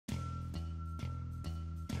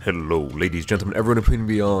Hello, ladies, gentlemen, everyone in between and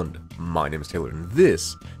beyond. My name is Taylor, and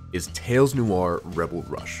this is Tales Noir Rebel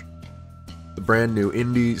Rush, the brand new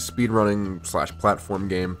indie speedrunning / platform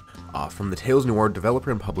game from the Tales Noir developer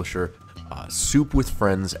and publisher, Soup with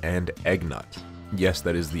Friends and Eggnut. Yes,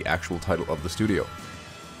 that is the actual title of the studio.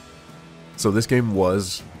 So this game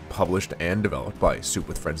was published and developed by Soup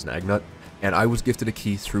with Friends and Eggnut, and I was gifted a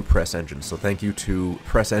key through Press Engine, so thank you to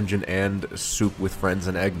Press Engine and Soup with Friends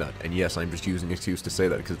and Eggnut. And yes, I'm just using an excuse to say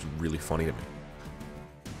that because it's really funny to me.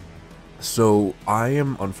 So I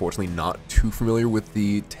am unfortunately not too familiar with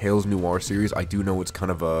the Tales Noir series. I do know it's kind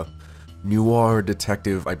of a noir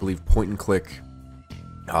detective, I believe, point and click,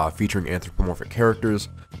 featuring anthropomorphic characters,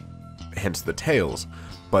 hence the Tales,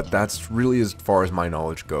 but that's really as far as my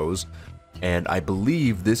knowledge goes. And I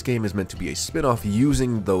believe this game is meant to be a spin-off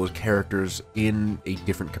using those characters in a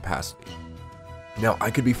different capacity. Now, I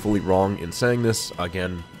could be fully wrong in saying this,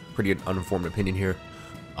 again, pretty uninformed opinion here,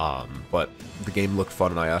 but the game looked fun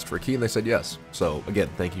and I asked for a key and they said yes. So again,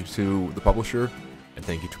 thank you to the publisher and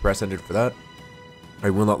thank you to Press Engine for that. I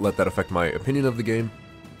will not let that affect my opinion of the game,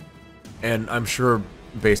 and I'm sure,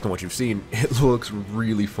 based on what you've seen, it looks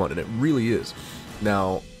really fun, and it really is.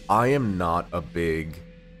 Now, I am not a big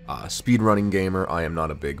speedrunning gamer, I am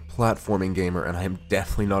not a big platforming gamer, and I am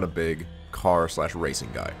definitely not a big car/racing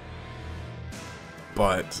guy.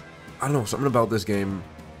 But, I don't know, something about this game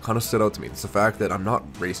kind of stood out to me. It's the fact that I'm not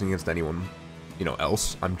racing against anyone,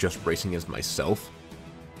 else. I'm just racing against myself,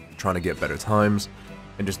 trying to get better times,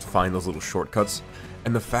 and just to find those little shortcuts.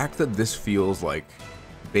 And the fact that this feels like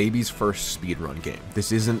baby's first speedrun game.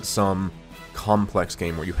 This isn't some complex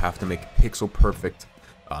game where you have to make pixel-perfect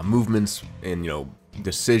movements and,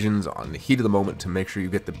 decisions on the heat of the moment to make sure you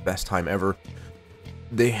get the best time ever.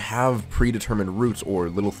 They have predetermined routes or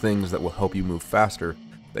little things that will help you move faster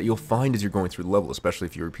that you'll find as you're going through the level, especially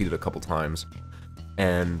if you repeat it a couple times.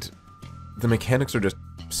 And the mechanics are just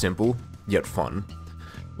simple, yet fun.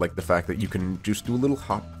 Like the fact that you can just do a little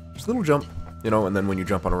hop, just a little jump, and then when you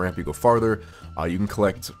jump on a ramp you go farther. You can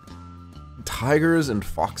collect tigers and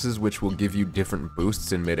foxes, which will give you different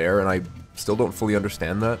boosts in midair, and I still don't fully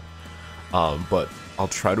understand that. But I'll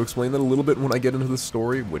try to explain that a little bit when I get into the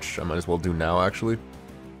story, which I might as well do now, actually.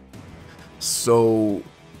 So,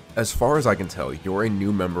 as far as I can tell, you're a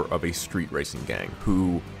new member of a street racing gang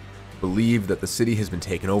who believe that the city has been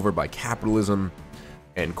taken over by capitalism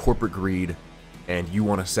and corporate greed, and you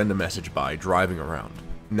want to send a message by driving around.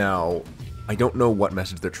 Now, I don't know what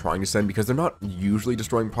message they're trying to send, because they're not usually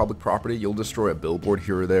destroying public property. You'll destroy a billboard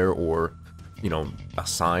here or there, or, a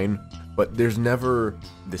sign. But there's never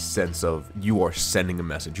this sense of you are sending a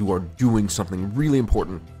message, you are doing something really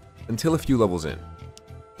important, until a few levels in.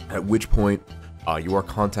 At which point, you are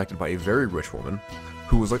contacted by a very rich woman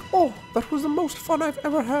who was like, "Oh, that was the most fun I've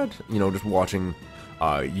ever had." Just watching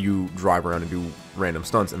you drive around and do random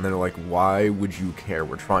stunts. And they're like, "Why would you care?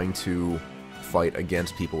 We're trying to fight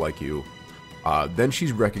against people like you." Then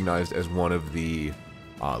she's recognized as one of the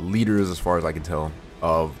leaders, as far as I can tell,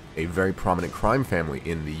 of a very prominent crime family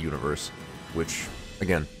in the universe, which,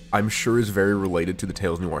 again, I'm sure is very related to the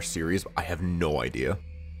Tales Noir series. I have no idea.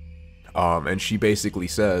 And she basically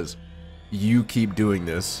says, "You keep doing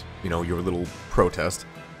this, your little protest,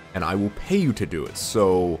 and I will pay you to do it."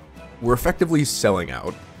 So we're effectively selling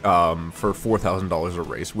out for $4,000 a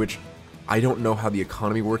race, which I don't know how the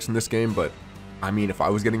economy works in this game, but I mean, if I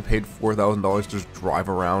was getting paid $4,000 to just drive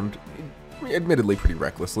around, admittedly pretty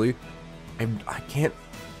recklessly, I can't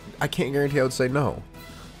guarantee I would say no.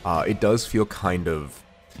 It does feel kind of,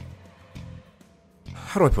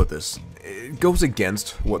 how do I put this? It goes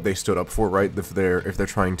against what they stood up for, right? If they're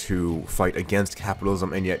trying to fight against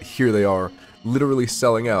capitalism, and yet here they are, literally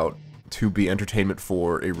selling out to be entertainment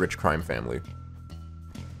for a rich crime family.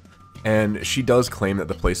 And she does claim that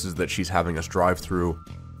the places that she's having us drive through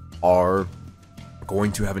are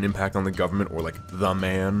going to have an impact on the government, or like the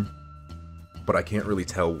man, but I can't really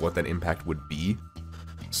tell what that impact would be.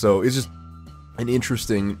 So it's just an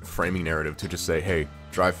interesting framing narrative to just say, hey,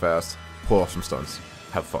 drive fast, pull off some stunts,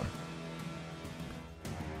 have fun.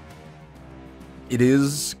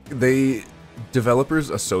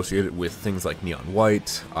 Developers associate it with things like Neon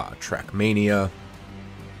White, Trackmania,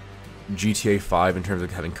 GTA 5 in terms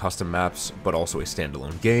of having custom maps, but also a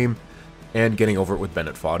standalone game, and getting over it with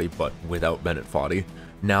Bennett Foddy, but without Bennett Foddy.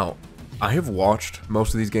 Now, I have watched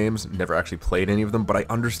most of these games, never actually played any of them, but I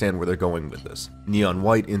understand where they're going with this. Neon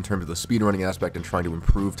White in terms of the speedrunning aspect and trying to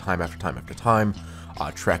improve time after time after time.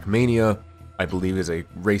 Trackmania, I believe, is a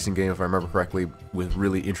racing game, if I remember correctly, with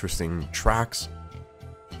really interesting tracks.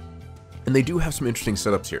 And they do have some interesting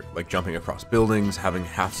setups here, like jumping across buildings, having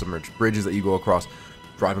half-submerged bridges that you go across.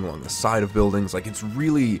 driving along the side of buildings. Like, it's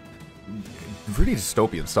really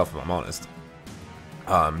dystopian stuff, if I'm honest.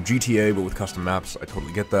 GTA, but with custom maps, I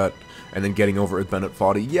totally get that. And then getting over at Bennett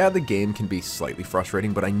Foddy, yeah, the game can be slightly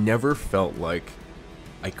frustrating, but I never felt like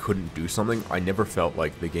I couldn't do something. I never felt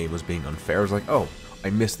like the game was being unfair. I was like, oh,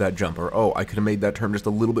 I missed that jump, or oh, I could have made that turn just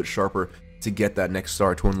a little bit sharper to get that next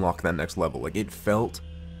star to unlock that next level. Like, it felt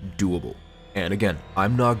doable. And again,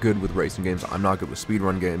 I'm not good with racing games, I'm not good with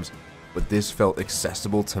speedrun games, but this felt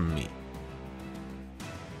accessible to me.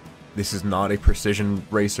 This is not a precision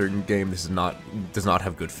racer game. This does not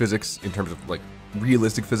have good physics in terms of like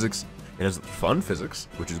realistic physics. It has fun physics,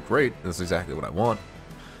 which is great. That's exactly what I want.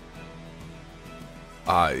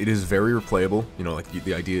 It is very replayable. You know, like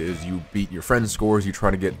the idea is you beat your friend's scores, you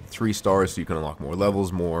try to get 3 stars so you can unlock more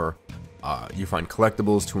levels, you find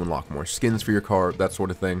collectibles to unlock more skins for your car, that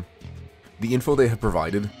sort of thing. The info they have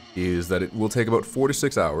provided is that it will take about 4 to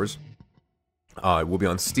 6 hours. It will be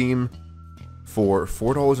on Steam for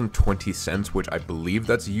 $4.20, which I believe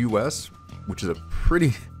that's US, which is a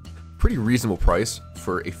pretty reasonable price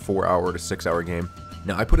for a 4-hour to 6-hour game.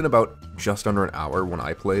 Now, I put in about just under an hour when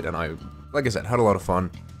I played, and I, like I said, had a lot of fun,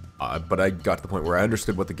 but I got to the point where I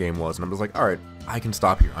understood what the game was, and I was like, alright, I can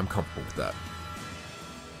stop here, I'm comfortable with that.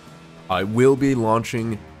 I will be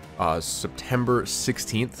launching September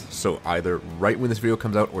 16th, so either right when this video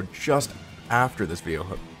comes out or just after this video.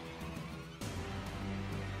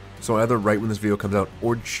 So either right when this video comes out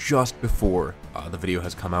or just before the video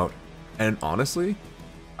has come out. And honestly,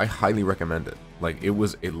 I highly recommend it. Like, it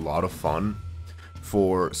was a lot of fun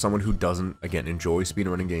for someone who doesn't, again, enjoy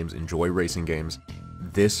speedrunning games, enjoy racing games.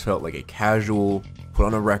 This felt like a casual, put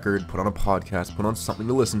on a record, put on a podcast, put on something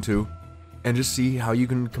to listen to, and just see how you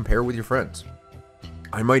can compare with your friends.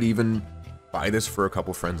 I might even buy this for a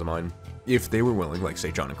couple friends of mine, if they were willing, like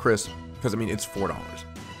say John and Chris, because I mean, it's $4.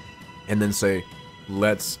 And then say,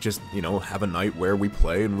 let's just, you know, have a night where we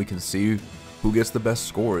play and we can see who gets the best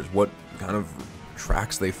scores, what kind of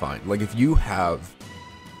tracks they find. Like, if you have,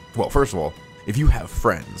 well, first of all, if you have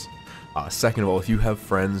friends, second of all, if you have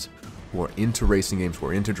friends who are into racing games, who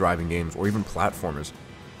are into driving games, or even platformers,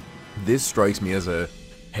 this strikes me as a,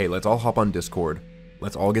 hey, let's all hop on Discord,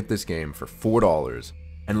 let's all get this game for $4,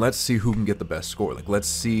 and let's see who can get the best score. Like, let's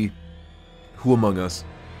see who among us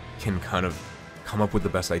can kind of come up with the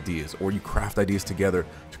best ideas, or you craft ideas together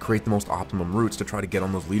to create the most optimum routes to try to get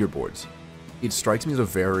on those leaderboards. It strikes me as a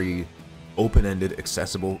very open-ended,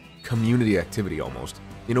 accessible community activity almost,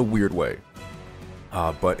 in a weird way.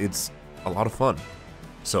 But it's a lot of fun.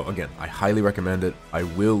 So again, I highly recommend it. I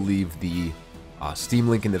will leave the Steam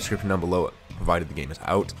link in the description down below, provided the game is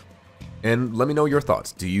out. And let me know your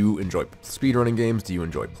thoughts. Do you enjoy speedrunning games? Do you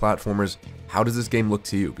enjoy platformers? How does this game look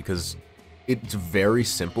to you? Because it's very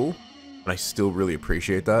simple, and I still really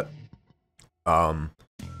appreciate that.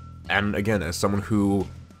 And again, as someone who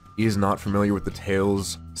is not familiar with the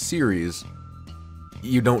Tales series,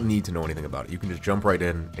 you don't need to know anything about it. You can just jump right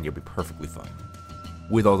in, and you'll be perfectly fine.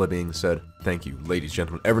 With all that being said, thank you, ladies,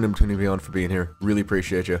 gentlemen, everyone in between and beyond for being here. Really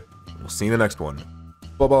appreciate you. We'll see you in the next one.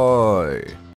 Bye-bye!